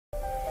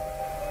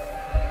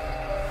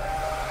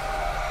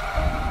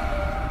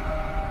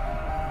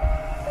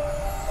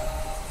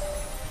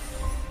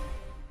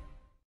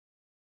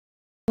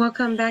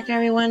Welcome back,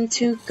 everyone,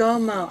 to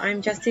Gomo.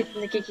 I'm Justy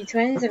from the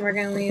GeekyTwins, and we're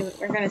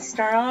gonna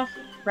start off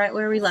right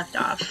where we left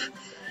off.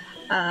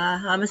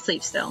 I'm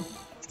asleep still. All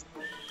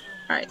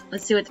right,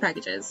 let's see what the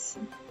package is.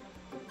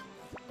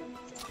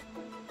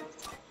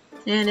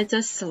 And it's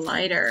a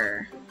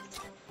slider.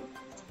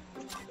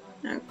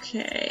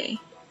 Okay.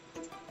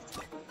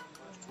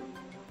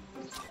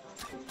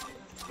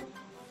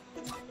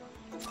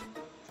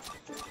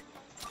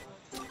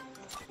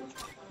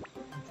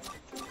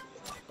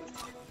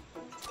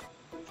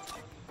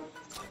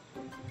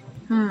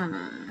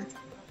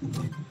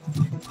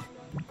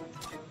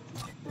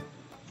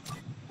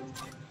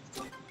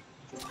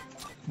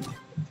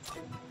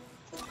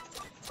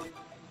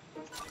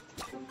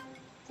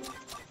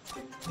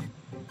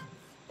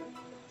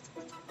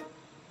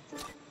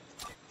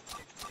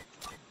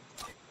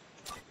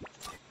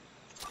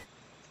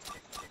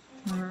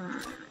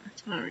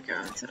 There we go,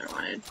 that's what I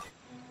wanted.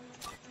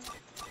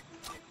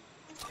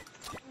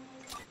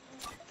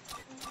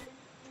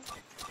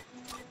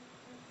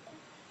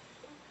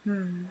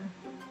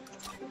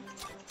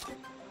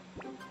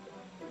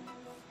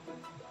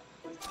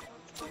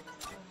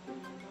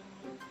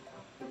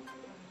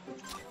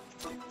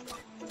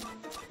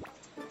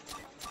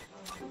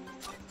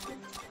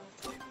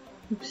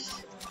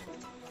 Oops.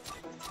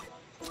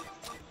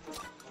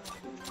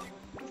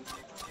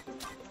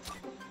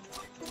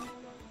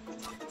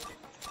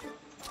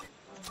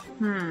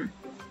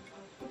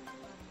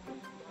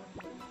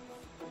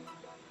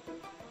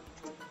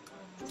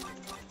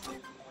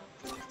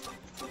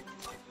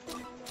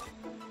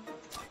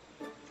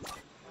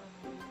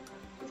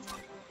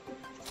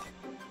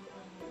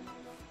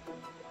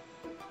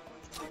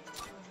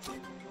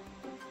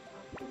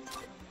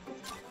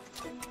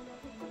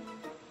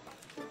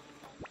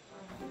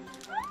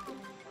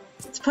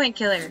 It's a point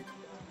killer.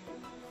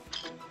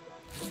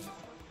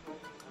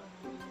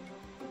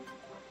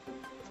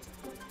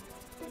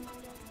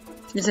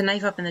 There's a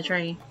knife up in the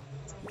tree.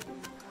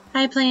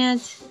 Hi,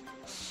 plant.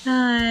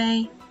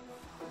 Hi.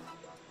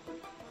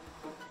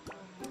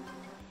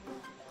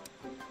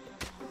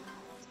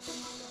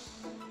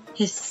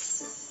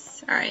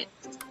 Hiss. Alright.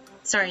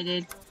 Sorry,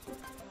 dude.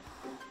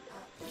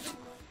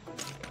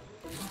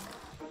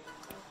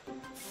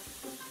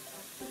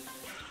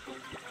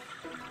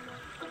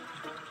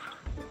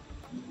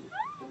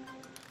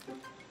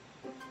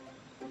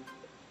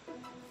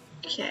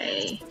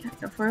 Okay,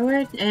 go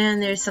forward,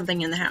 and there's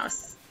something in the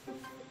house.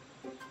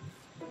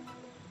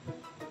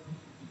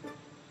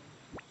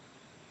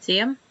 See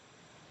him?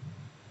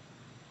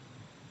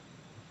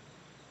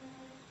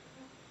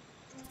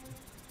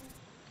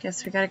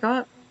 Guess we gotta go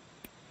up.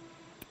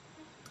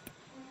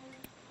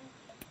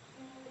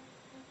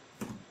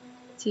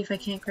 See if I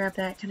can't grab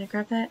that. Can I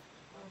grab that?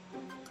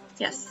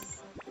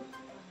 Yes.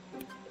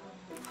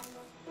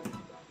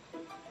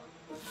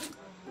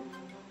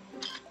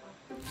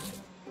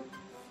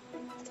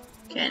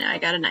 Okay, now I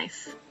got a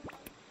knife.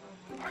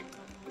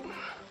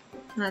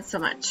 Not so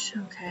much.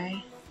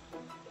 Okay.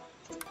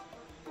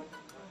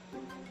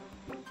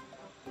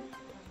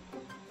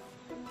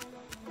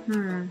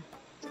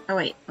 Oh,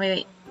 wait.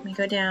 Let me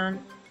go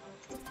down.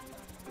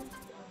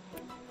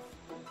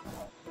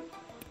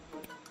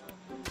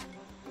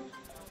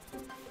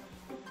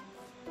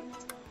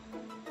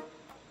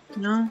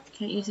 No?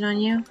 Can't use it on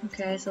you?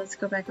 Okay, so let's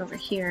go back over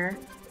here.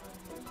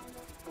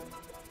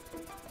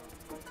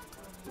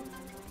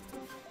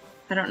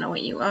 I don't know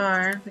what you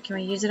are, but can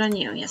we use it on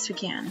you? Yes, we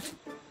can.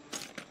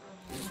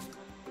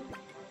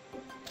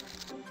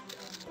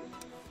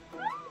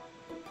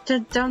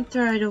 Don't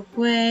throw it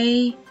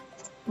away.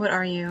 What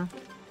are you?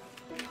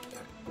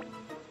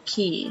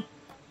 Key.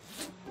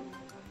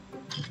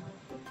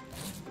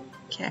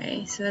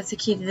 Okay, so that's the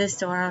key to this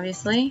door,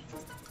 obviously.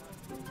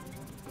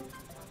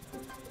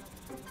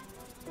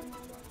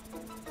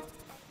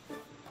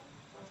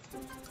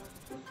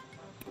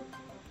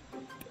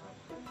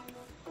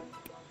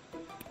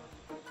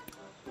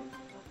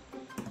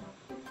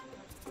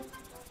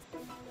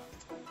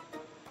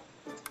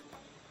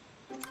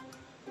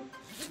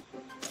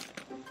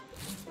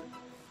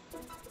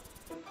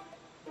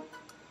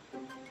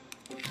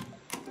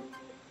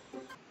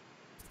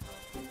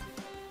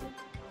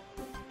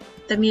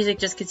 The music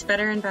just gets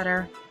better and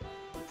better.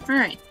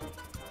 Alright.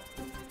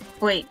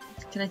 Wait,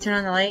 can I turn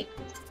on the light?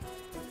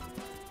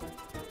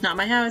 Not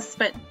my house,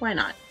 but why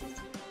not?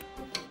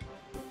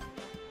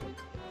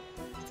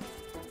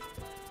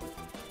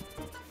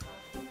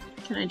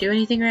 Can I do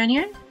anything around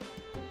here?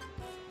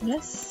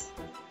 Yes.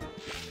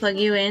 Plug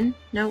you in?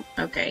 Nope.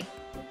 Okay.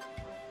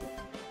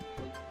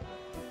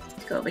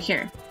 Let's go over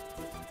here.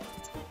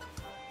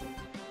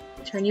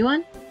 Turn you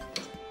on?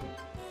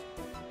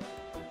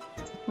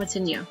 What's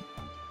in you?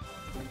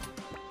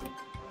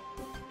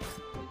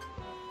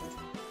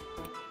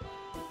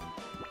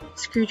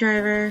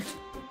 Screwdriver.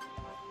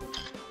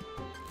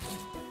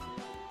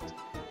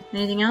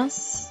 Anything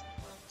else?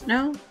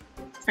 No?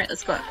 Alright,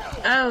 let's go up.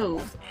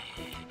 Oh!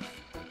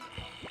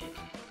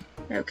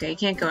 Okay,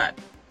 can't go up.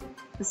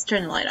 Let's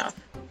turn the light off.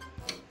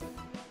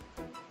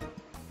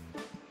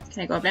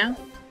 Can I go up now?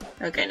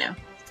 Okay, no.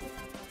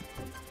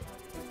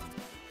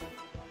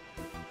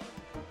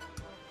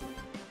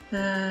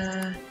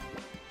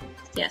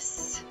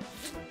 Yes.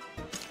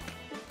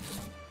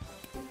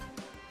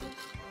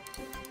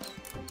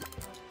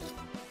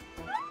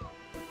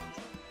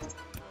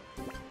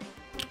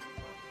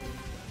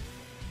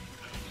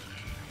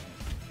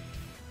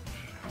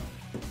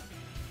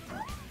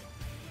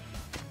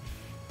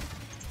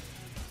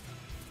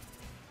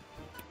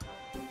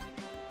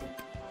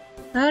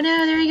 Oh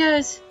no, there he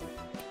goes.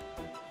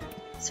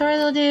 Sorry,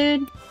 little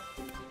dude.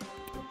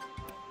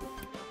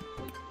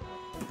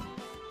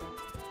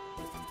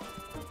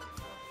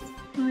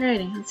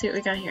 Alrighty, let's see what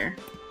we got here.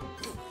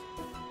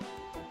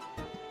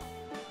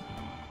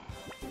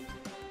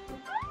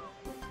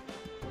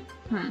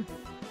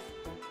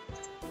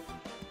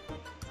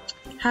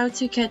 How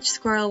to catch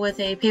squirrel with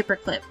a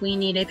paperclip. We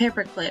need a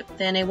paperclip,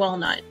 then a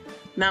walnut.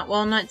 Mount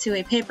walnut to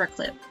a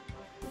paperclip.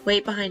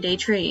 Wait behind a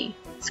tree.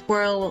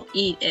 Squirrel will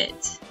eat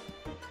it.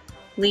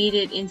 Lead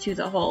it into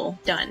the hole.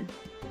 Done.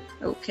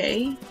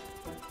 Okay.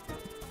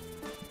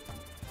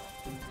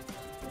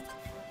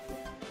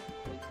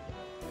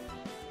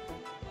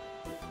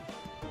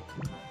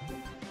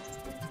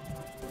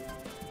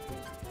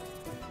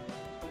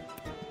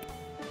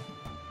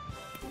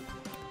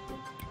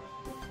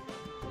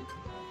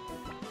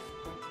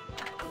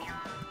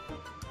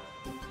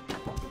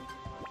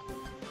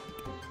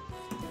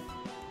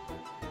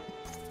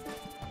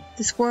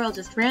 The squirrel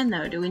just ran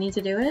though. Do we need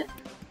to do it?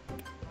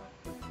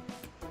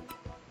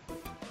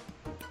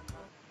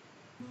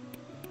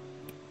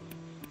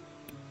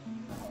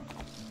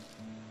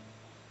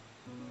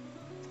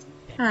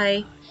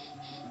 Hi.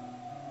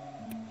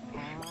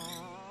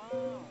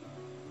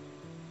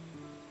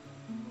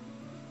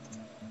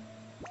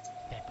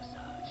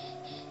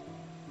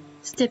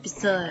 Step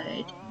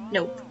aside.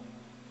 Nope.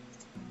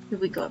 If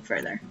we go up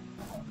further.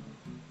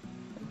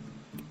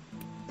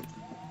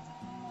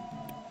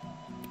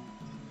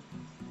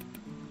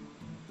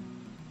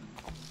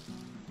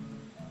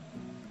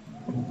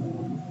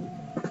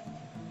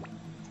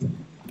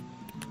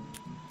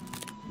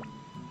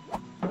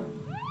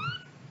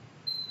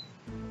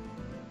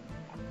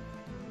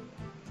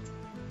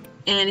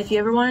 And if you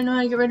ever want to know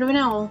how to get rid of an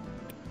owl,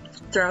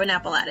 throw an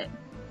apple at it.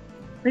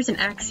 There's an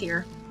axe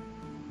here.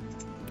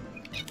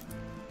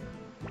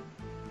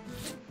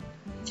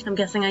 I'm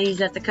guessing I use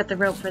that to cut the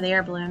rope for the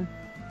air balloon.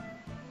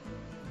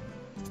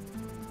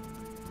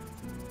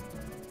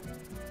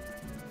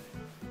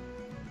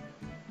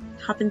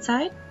 Hop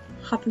inside?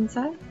 Hop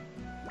inside?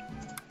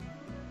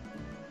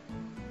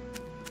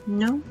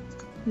 No?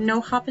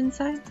 No hop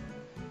inside?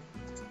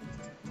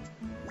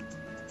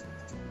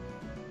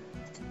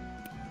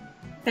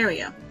 There we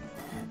go.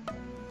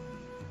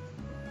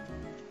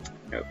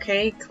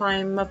 Okay,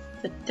 climb up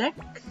the deck.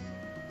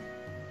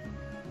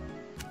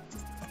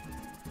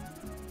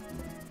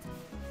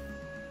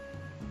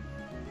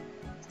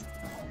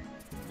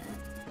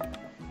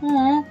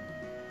 Aww.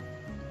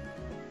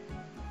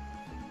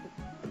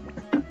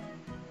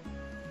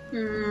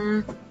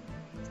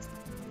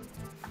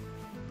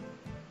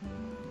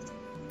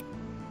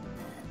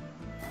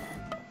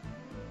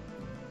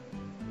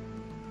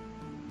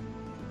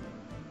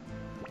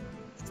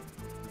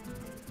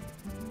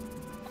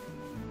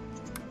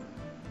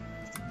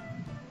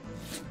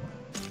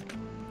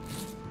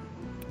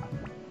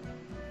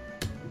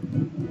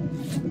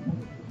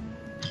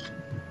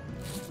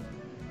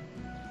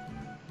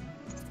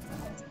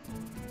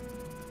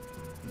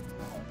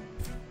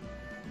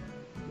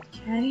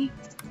 Okay.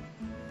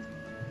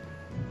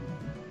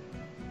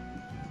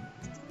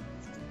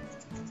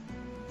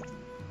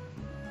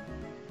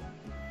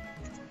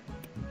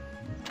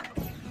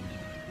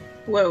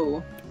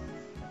 Whoa.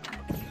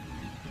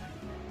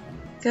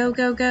 Go,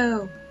 go,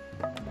 go.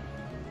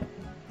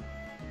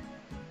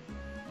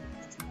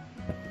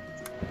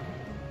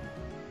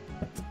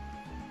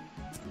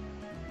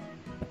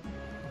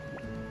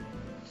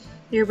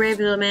 You're a brave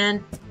little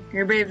man.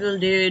 You're a brave little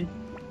dude.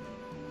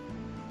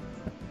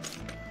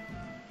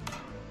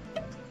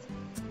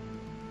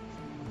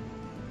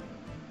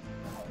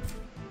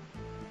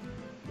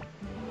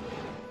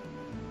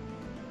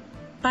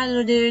 Bye,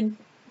 little dude.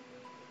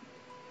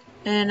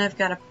 And I've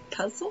got a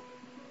puzzle.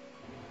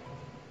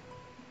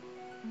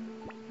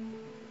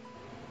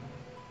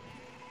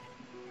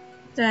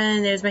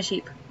 And there's my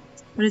sheep.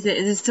 What is it?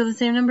 Is it still the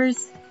same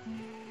numbers?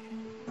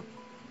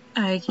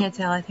 I can't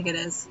tell. I think it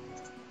is.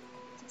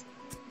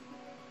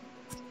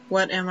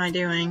 What am I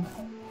doing?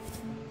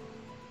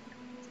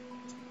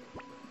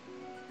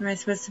 Am I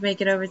supposed to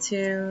make it over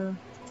to...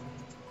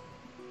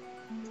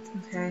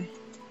 Okay.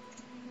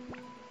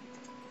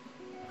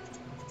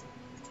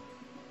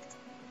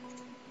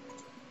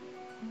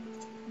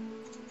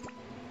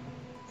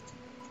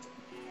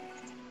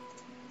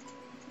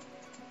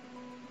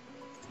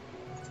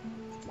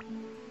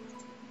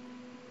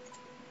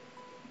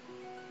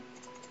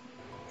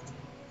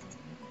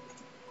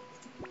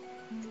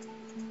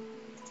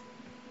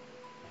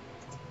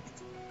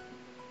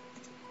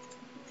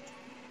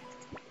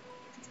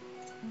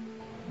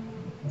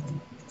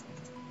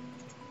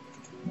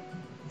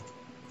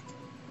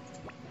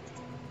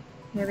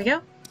 Here we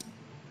go.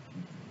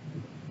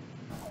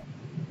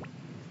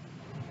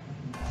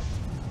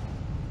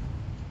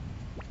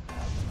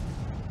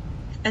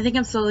 I think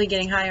I'm slowly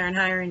getting higher and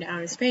higher into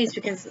outer space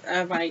because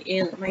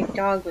my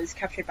dog was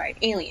captured by an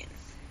alien.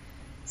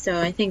 So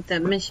I think the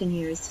mission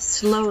here is to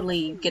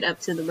slowly get up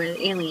to where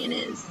the alien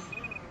is.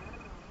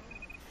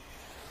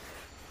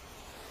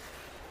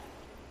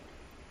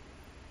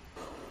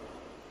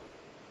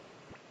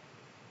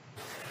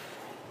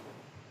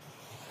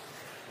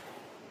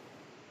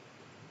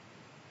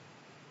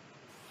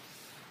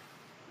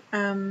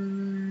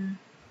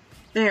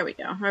 There we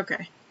go.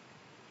 Okay.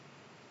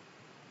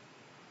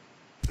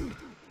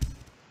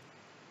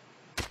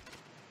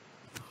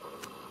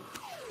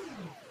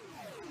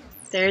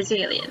 There's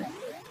the alien.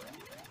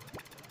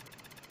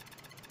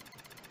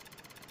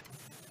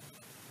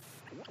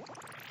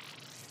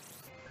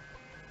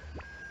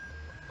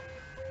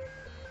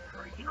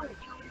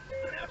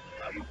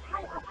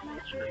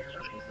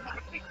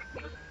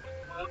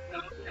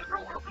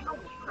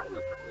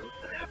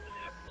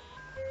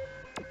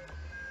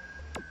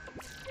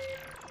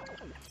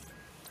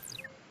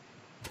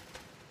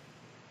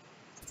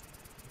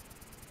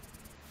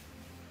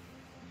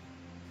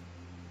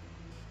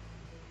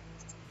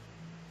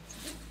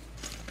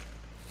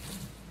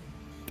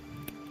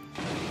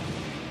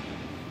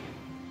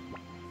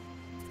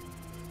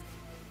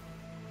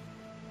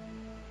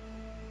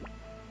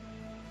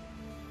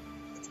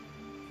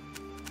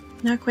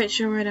 Not quite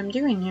sure what I'm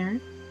doing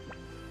here.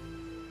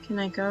 Can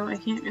I go? I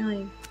can't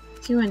really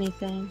do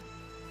anything.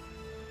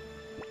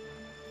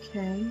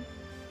 Okay.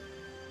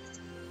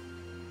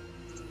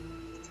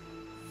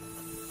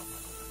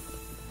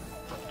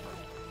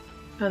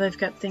 Oh, they've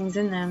got things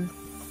in them.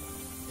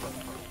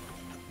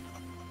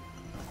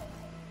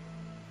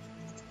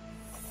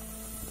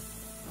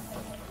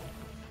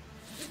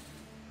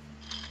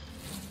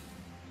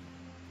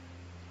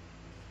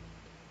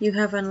 You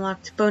have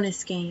unlocked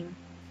bonus game.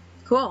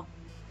 Cool.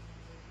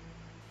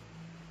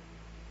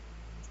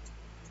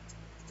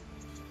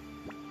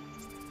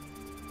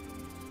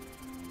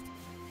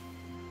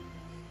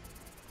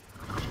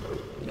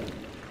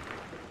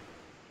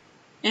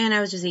 And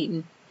I was just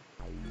eating.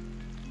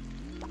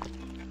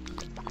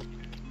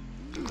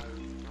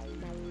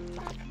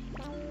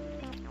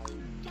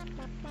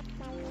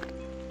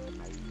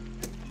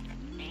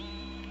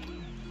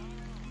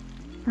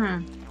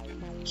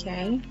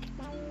 Okay.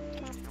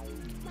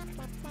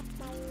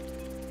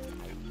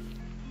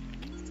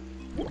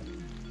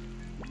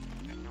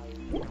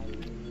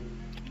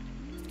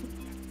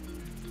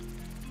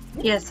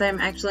 Yes, I'm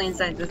actually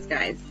inside this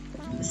guy's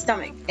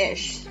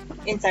stomach-ish.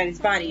 Inside his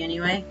body,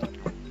 anyway.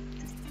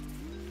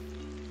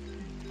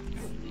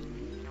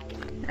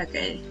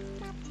 Okay.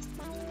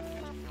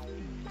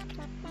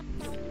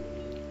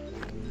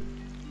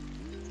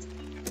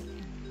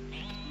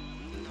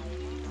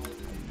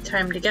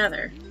 Time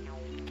together.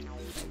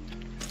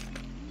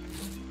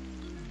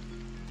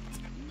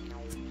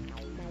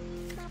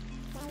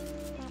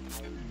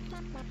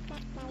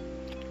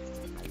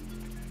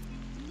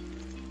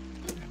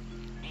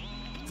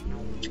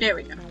 There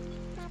we go.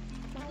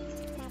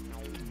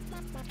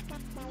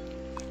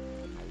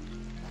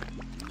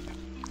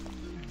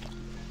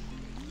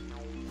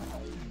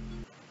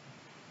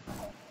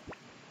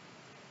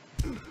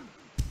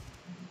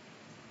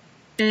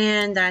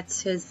 And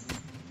that's his,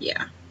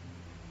 yeah.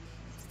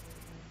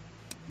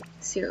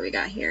 Let's see what we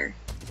got here.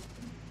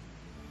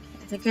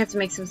 I think I have to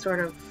make some sort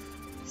of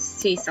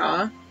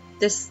seesaw.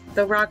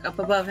 The rock up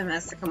above him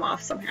has to come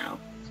off somehow.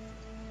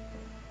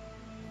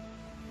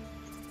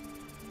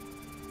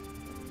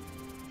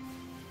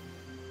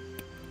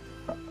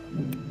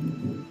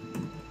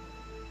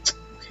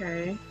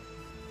 Okay.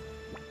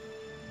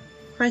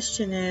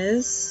 Question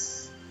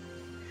is,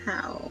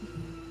 how?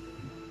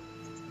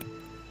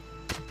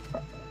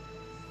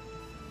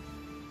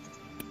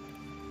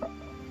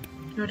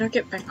 No, don't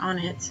get back on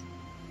it.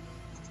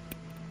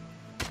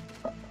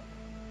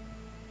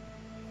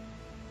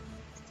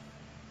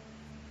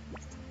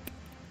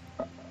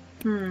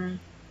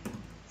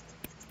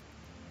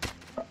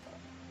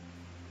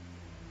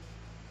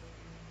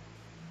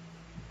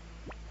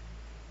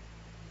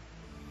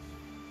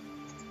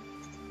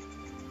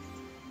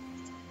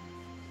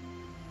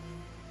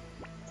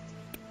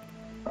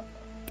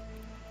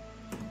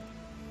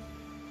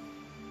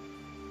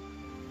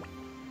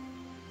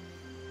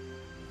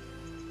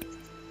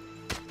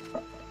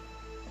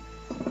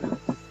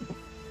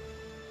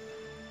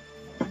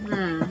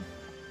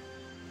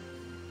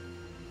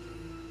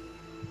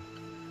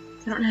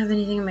 I don't have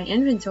anything in my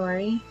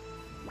inventory.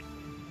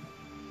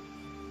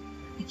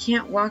 I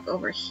can't walk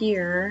over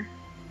here.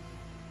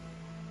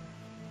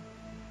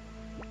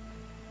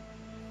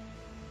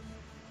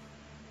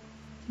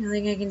 The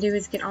only thing I can do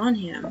is get on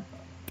him.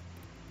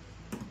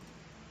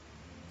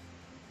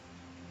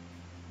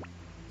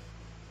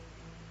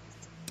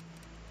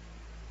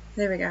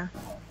 There we go.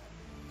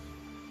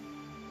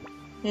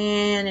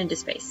 And into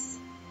space.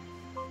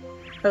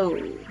 Oh,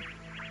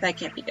 that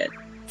can't be good.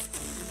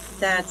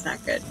 That's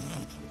not good.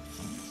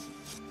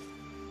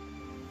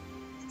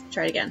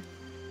 Try it again.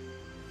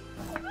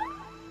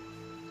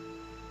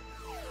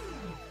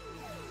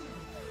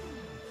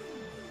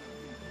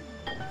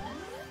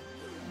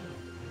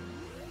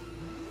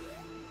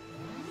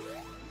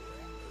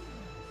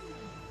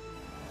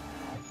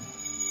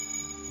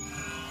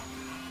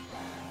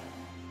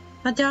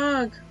 A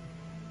dog!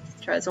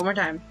 Try this one more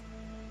time.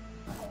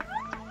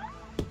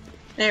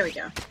 There we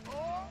go.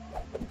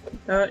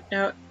 Oh,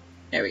 no.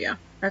 There we go.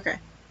 Okay.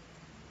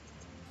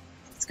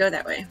 Let's go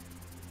that way.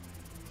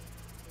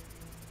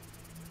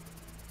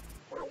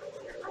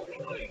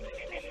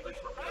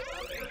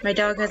 My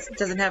dog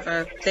doesn't have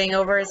a thing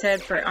over his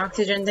head for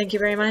oxygen, thank you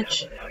very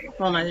much.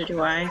 Well, neither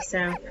do I,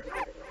 so...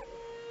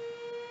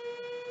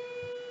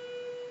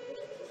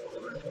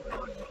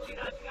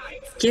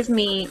 Give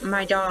me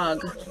my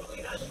dog.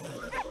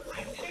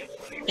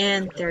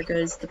 And there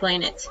goes the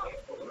planet.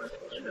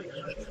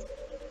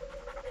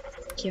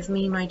 Give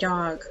me my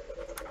dog.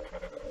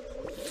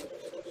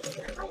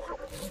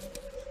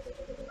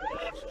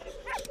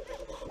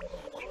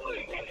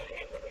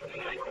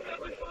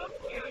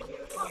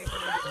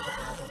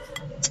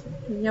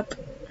 Yep.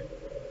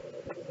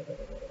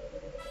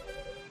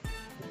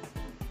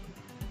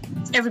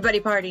 Everybody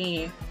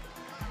party!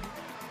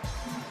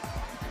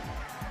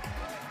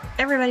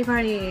 Everybody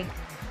party!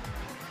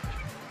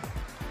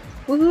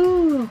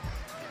 Woohoo!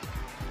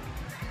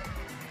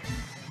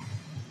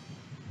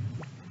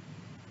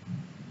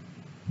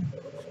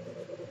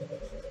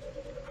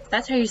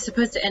 That's how you're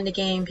supposed to end a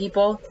game,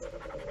 people.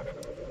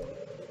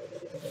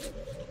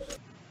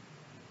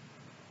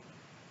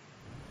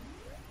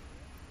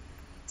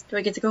 Do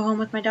I get to go home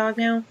with my dog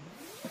now?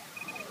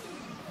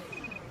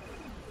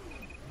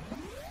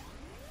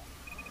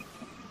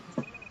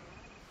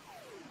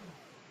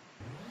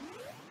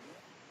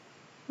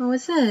 Oh,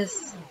 what's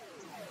this?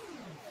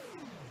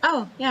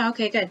 Oh, yeah,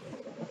 okay, good.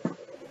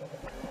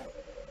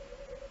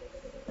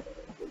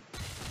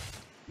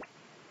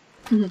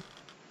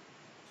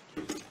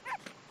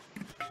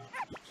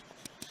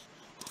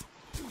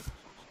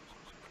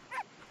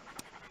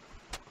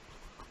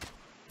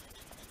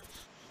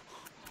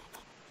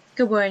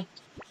 Good boy.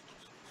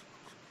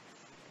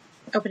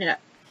 Open it up.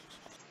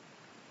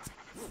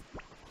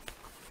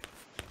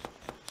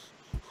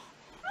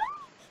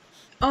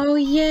 Oh,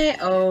 yeah.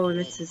 Oh,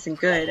 this isn't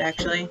good,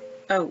 actually.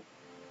 Oh.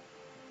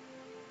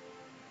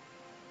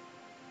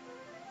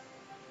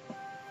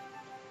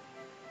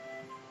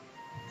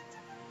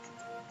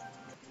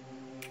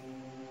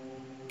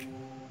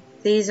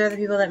 These are the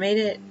people that made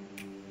it?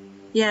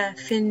 Yeah,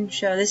 Finn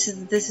show. This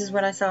is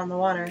what I saw in the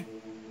water.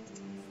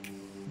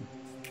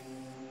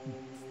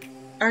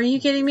 Are you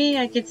kidding me?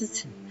 I get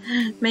to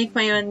make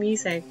my own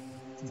music.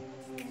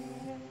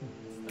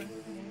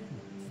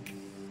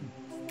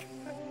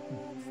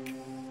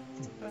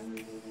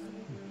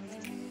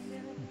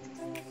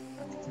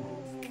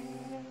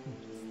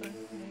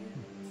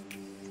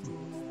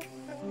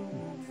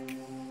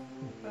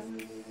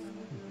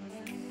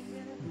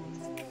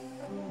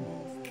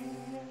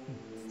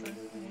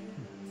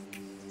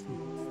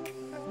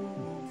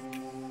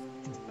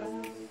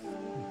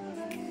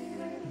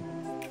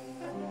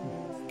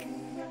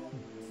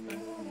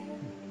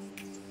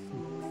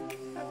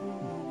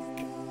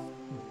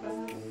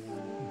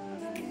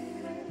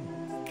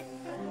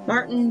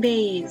 Martin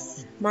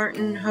Bays,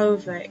 Martin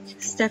Hovik,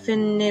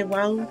 Stefan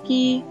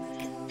Newalki,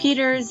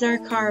 Peter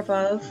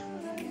Zakharov,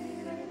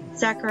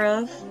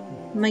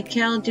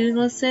 Mikhail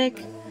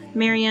Dulacek,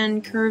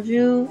 Marianne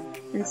Curvu,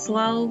 and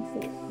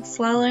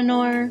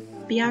Slelenor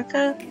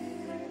Biaka.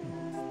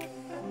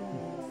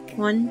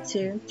 1,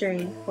 2,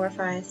 3, 4,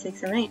 5, 6,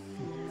 7, 8.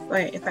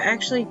 Wait, if I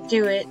actually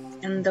do it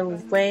in the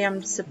way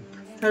I'm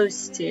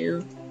supposed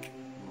to,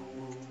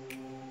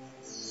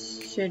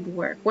 should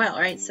work. Well,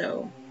 right,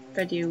 so if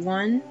I do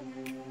 1,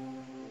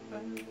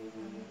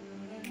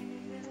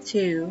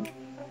 2,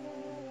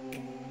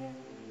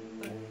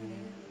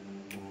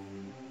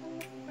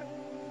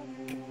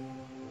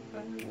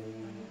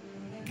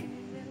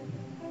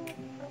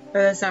 but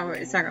that's not,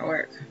 it's not gonna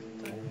work.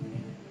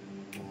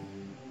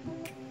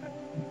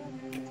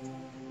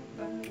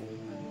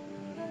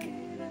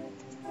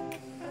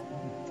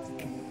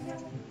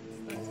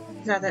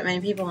 There's not that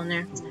many people in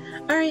there.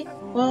 Alright,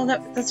 well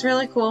that's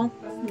really cool.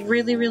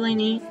 Really, really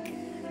neat.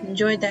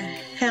 Enjoyed the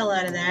hell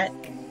out of that.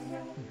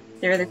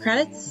 There are the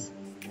credits.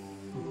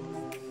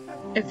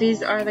 If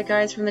these are the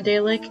guys from the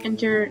Dalek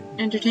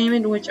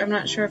Entertainment, which I'm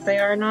not sure if they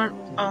are or not,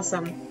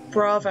 awesome.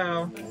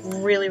 Bravo.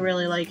 Really,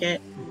 really like it.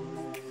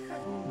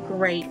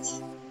 Great.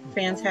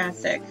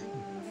 Fantastic.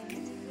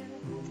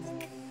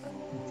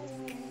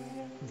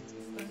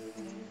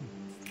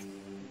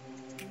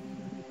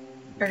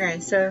 Okay,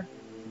 so...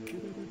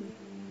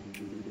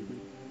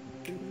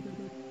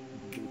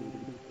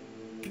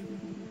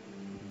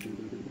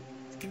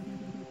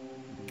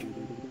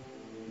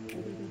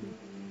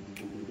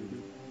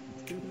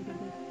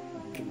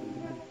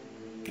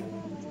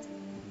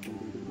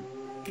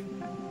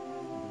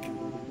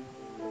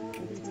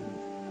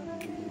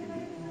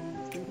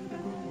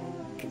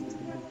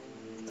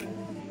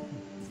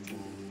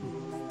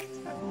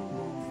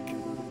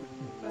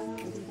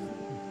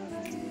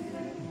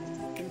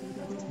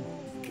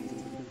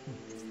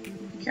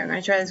 Okay, I'm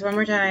gonna try this one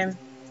more time.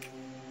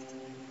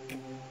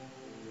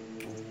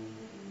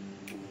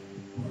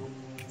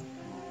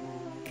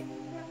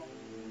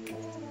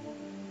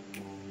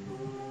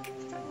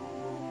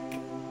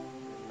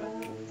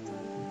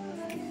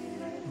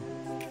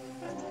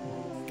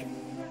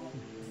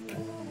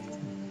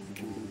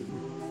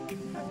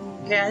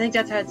 Okay, I think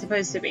that's how it's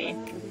supposed to be.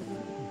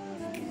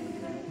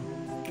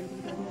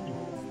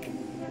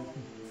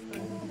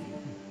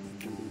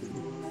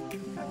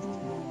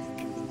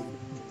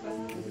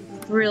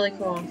 Really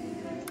cool.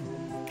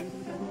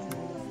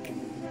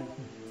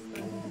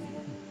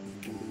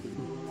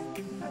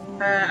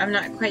 I'm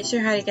not quite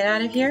sure how to get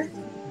out of here.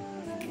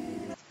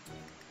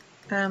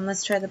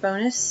 Let's try the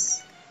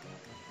bonus.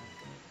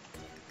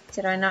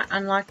 Did I not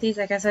unlock these?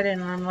 I guess I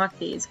didn't unlock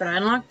these, but I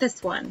unlocked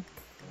this one.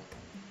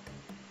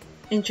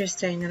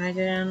 Interesting that I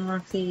didn't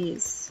unlock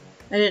these.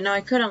 I didn't know I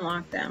could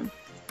unlock them.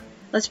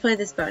 Let's play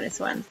this bonus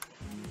one.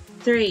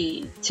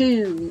 3,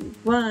 2,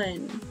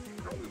 1.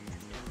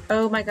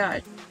 Oh my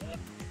god.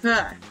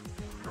 Huh.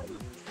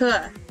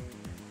 Huh.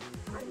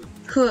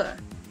 Huh.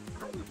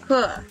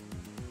 Huh.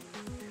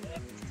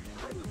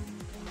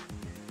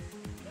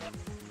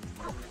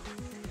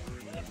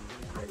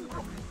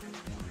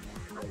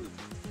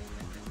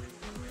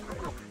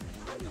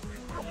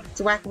 It's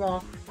a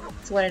whack-a-mole.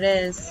 That's what it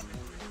is.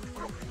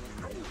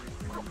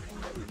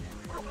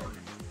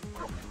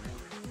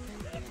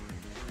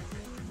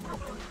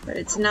 But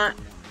it's not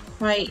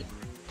quite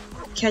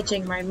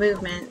catching my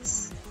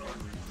movements.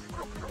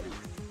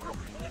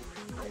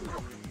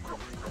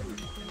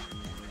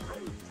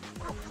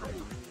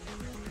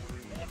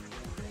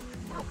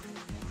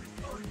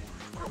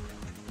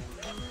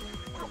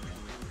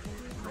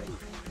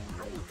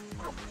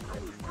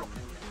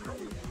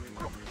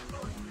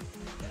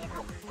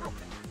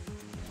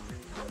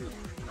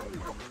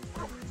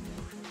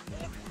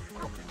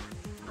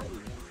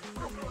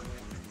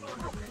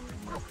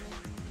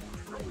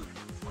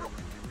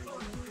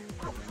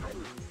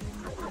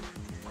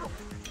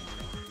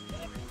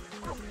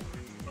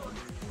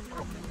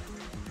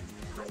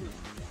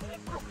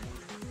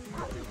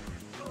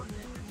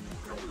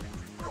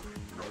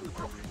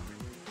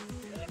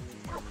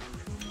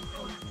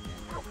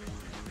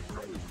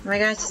 Oh my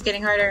gosh, it's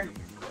getting harder.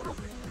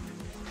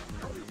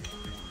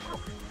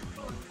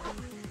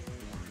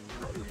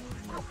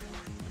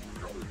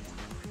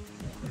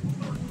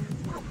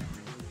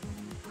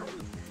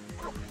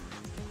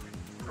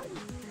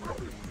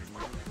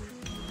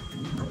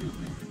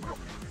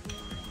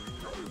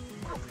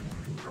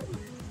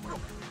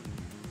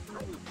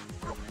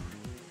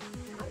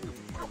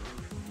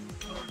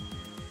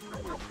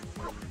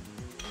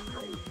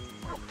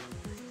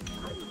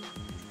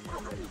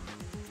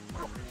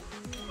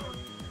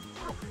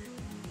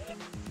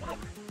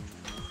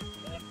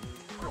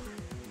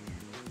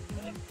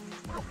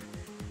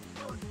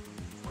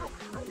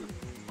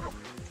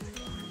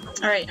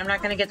 Alright, I'm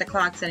not gonna get the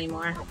clocks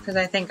anymore, because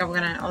I think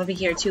I'll be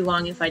here too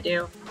long if I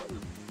do.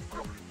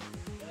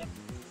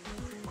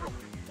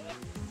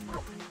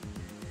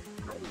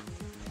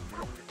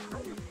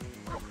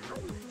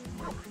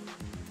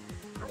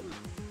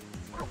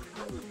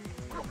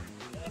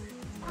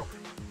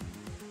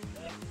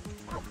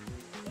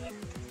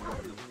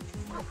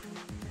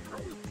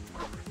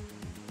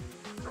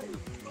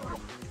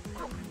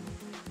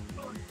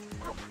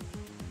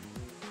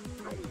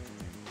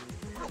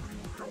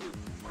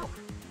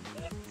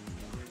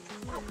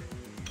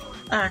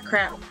 Ah,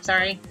 crap.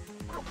 Sorry.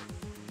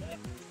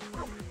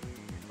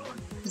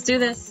 Let's do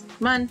this.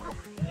 Come on.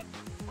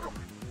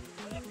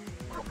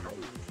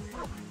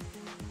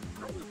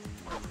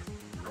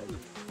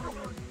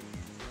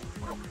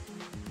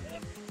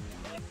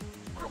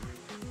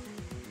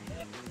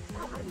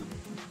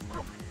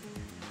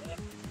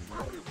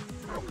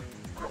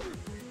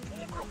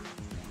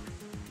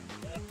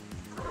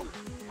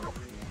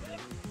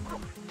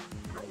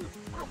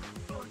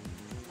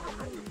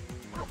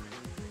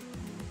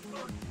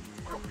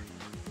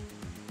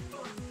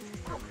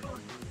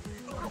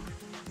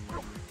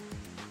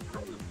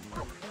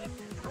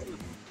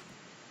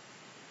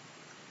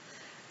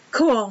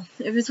 Cool.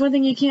 If it's one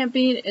thing you can't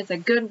beat, it's a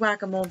good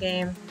whack-a-mole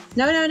game.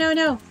 No, no, no,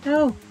 no,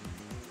 no.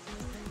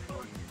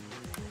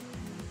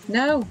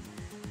 No.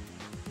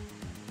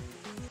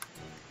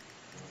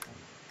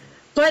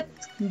 But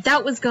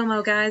that was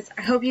Gomo, guys.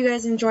 I hope you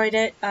guys enjoyed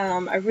it.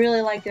 I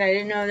really liked it. I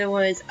didn't know there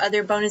was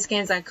other bonus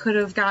games I could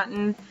have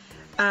gotten.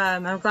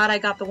 I'm glad I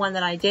got the one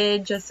that I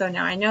did, just so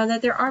now I know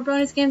that there are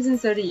bonus games, and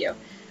so do you.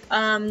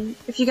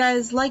 If you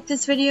guys like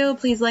this video,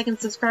 please like and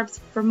subscribe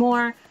for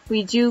more.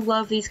 We do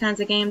love these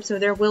kinds of games, so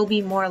there will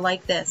be more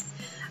like this.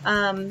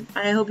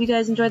 I hope you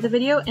guys enjoyed the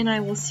video, and I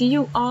will see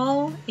you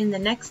all in the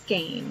next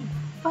game.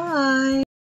 Bye!